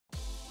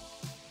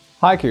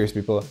Hi curious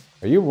people,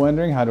 are you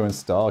wondering how to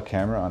install a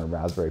camera on a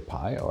Raspberry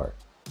Pi, or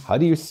how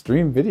do you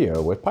stream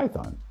video with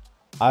Python?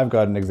 I've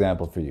got an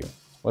example for you.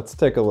 Let's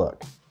take a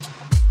look.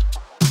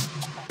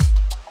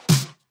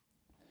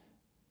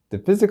 The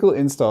physical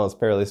install is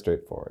fairly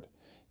straightforward.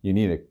 You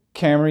need a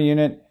camera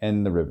unit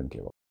and the ribbon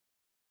cable.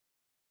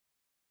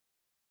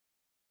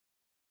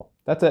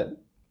 That's it.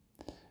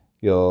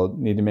 You'll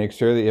need to make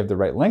sure that you have the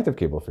right length of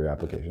cable for your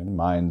application.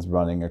 Mine's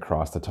running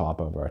across the top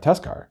of our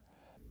test car.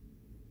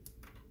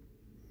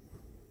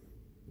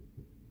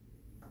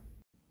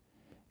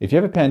 If you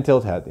have a pan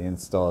tilt head, the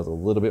install is a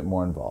little bit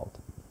more involved.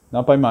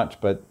 Not by much,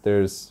 but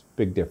there's a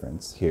big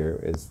difference here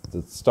is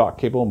the stock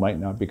cable might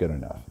not be good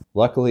enough.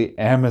 Luckily,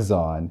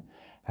 Amazon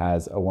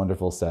has a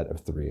wonderful set of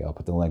 3. I'll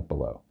put the link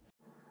below.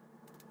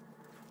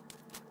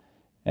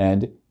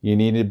 And you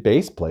need a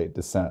base plate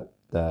to set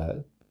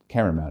the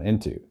camera mount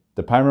into.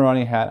 The Pi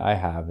hat I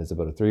have is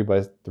about a 3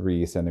 by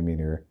 3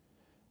 centimeter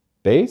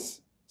base,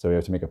 so we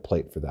have to make a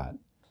plate for that.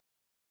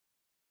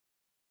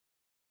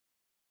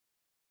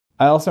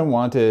 I also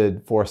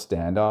wanted 4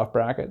 standoff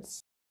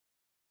brackets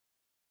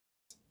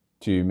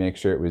to make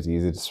sure it was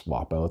easy to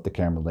swap out the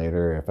camera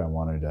later if I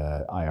wanted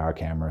an IR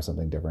camera or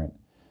something different.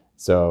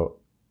 So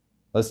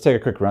let's take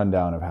a quick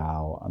rundown of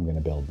how I'm going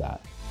to build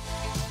that.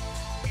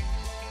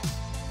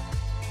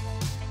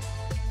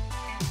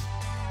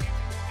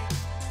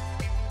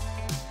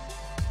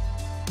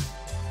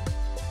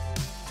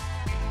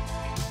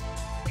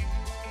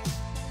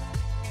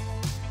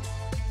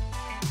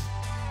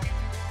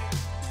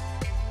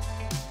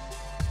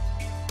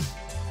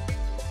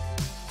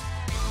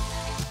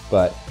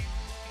 But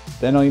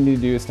then all you need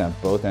to do is snap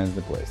both ends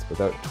into place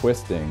without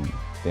twisting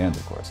the ends,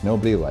 of course.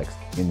 Nobody likes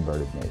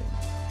inverted mating.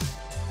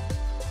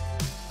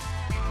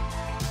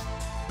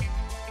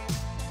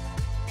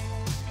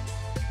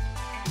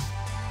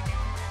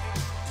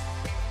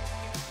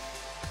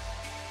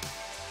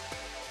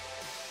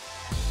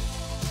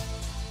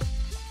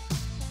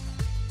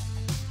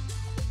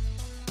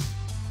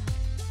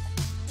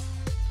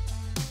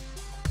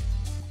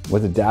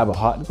 With a dab of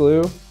hot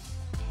glue,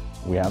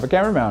 we have a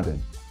camera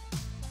mounted.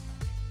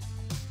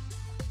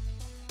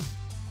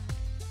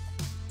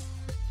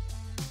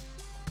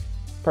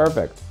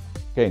 Perfect.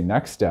 Okay,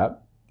 next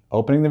step,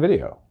 opening the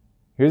video.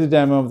 Here's a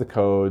demo of the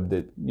code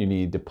that you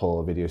need to pull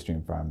a video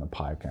stream from a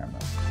Pi camera.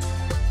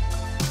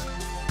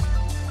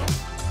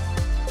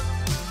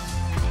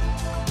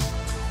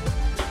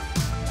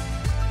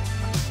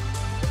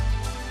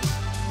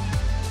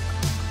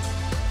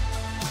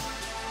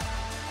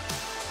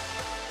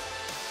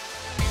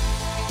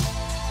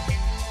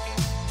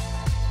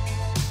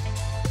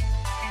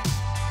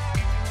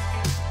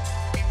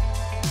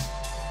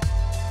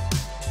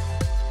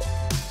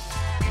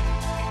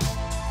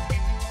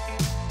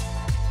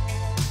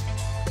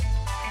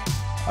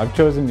 I've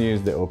chosen to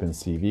use the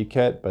OpenCV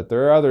kit, but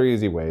there are other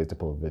easy ways to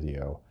pull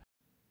video.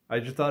 I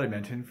just thought I'd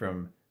mention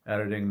from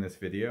editing this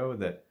video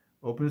that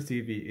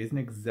OpenCV isn't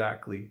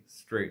exactly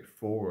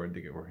straightforward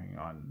to get working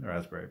on the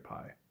Raspberry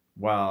Pi.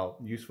 While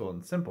useful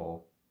and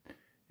simple,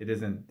 it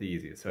isn't the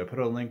easiest. So I put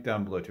a link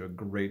down below to a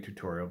great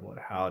tutorial about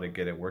how to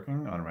get it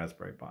working on a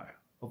Raspberry Pi.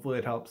 Hopefully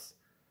it helps.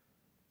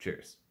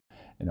 Cheers.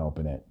 And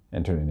open it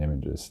and turn in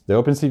images. The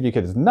OpenCV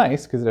kit is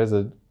nice because it has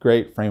a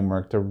great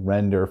framework to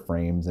render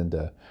frames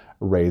into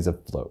arrays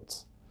of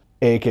floats,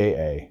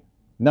 aka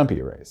NumPy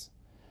arrays,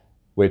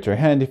 which are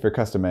handy for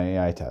custom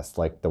AI tests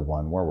like the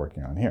one we're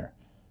working on here.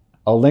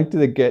 I'll link to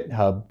the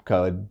GitHub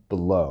code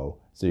below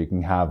so you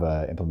can have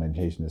an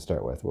implementation to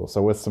start with.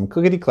 So with some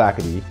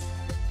clickety-clackety,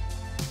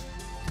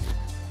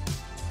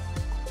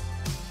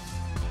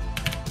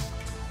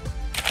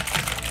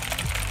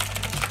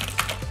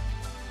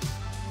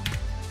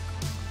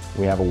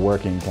 we have a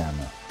working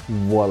camera.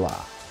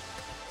 Voila.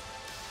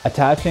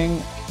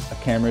 Attaching a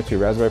camera to a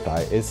Raspberry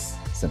Pi is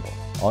simple.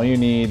 All you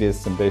need is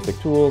some basic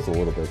tools, a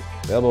little bit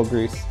of elbow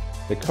grease.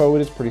 The code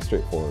is pretty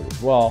straightforward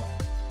as well.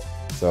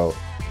 So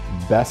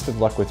best of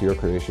luck with your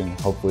creation.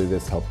 Hopefully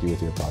this helped you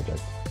with your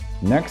project.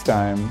 Next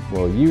time,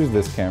 we'll use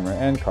this camera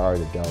and car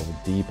to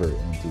delve deeper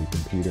into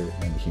computer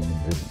and human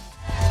vision.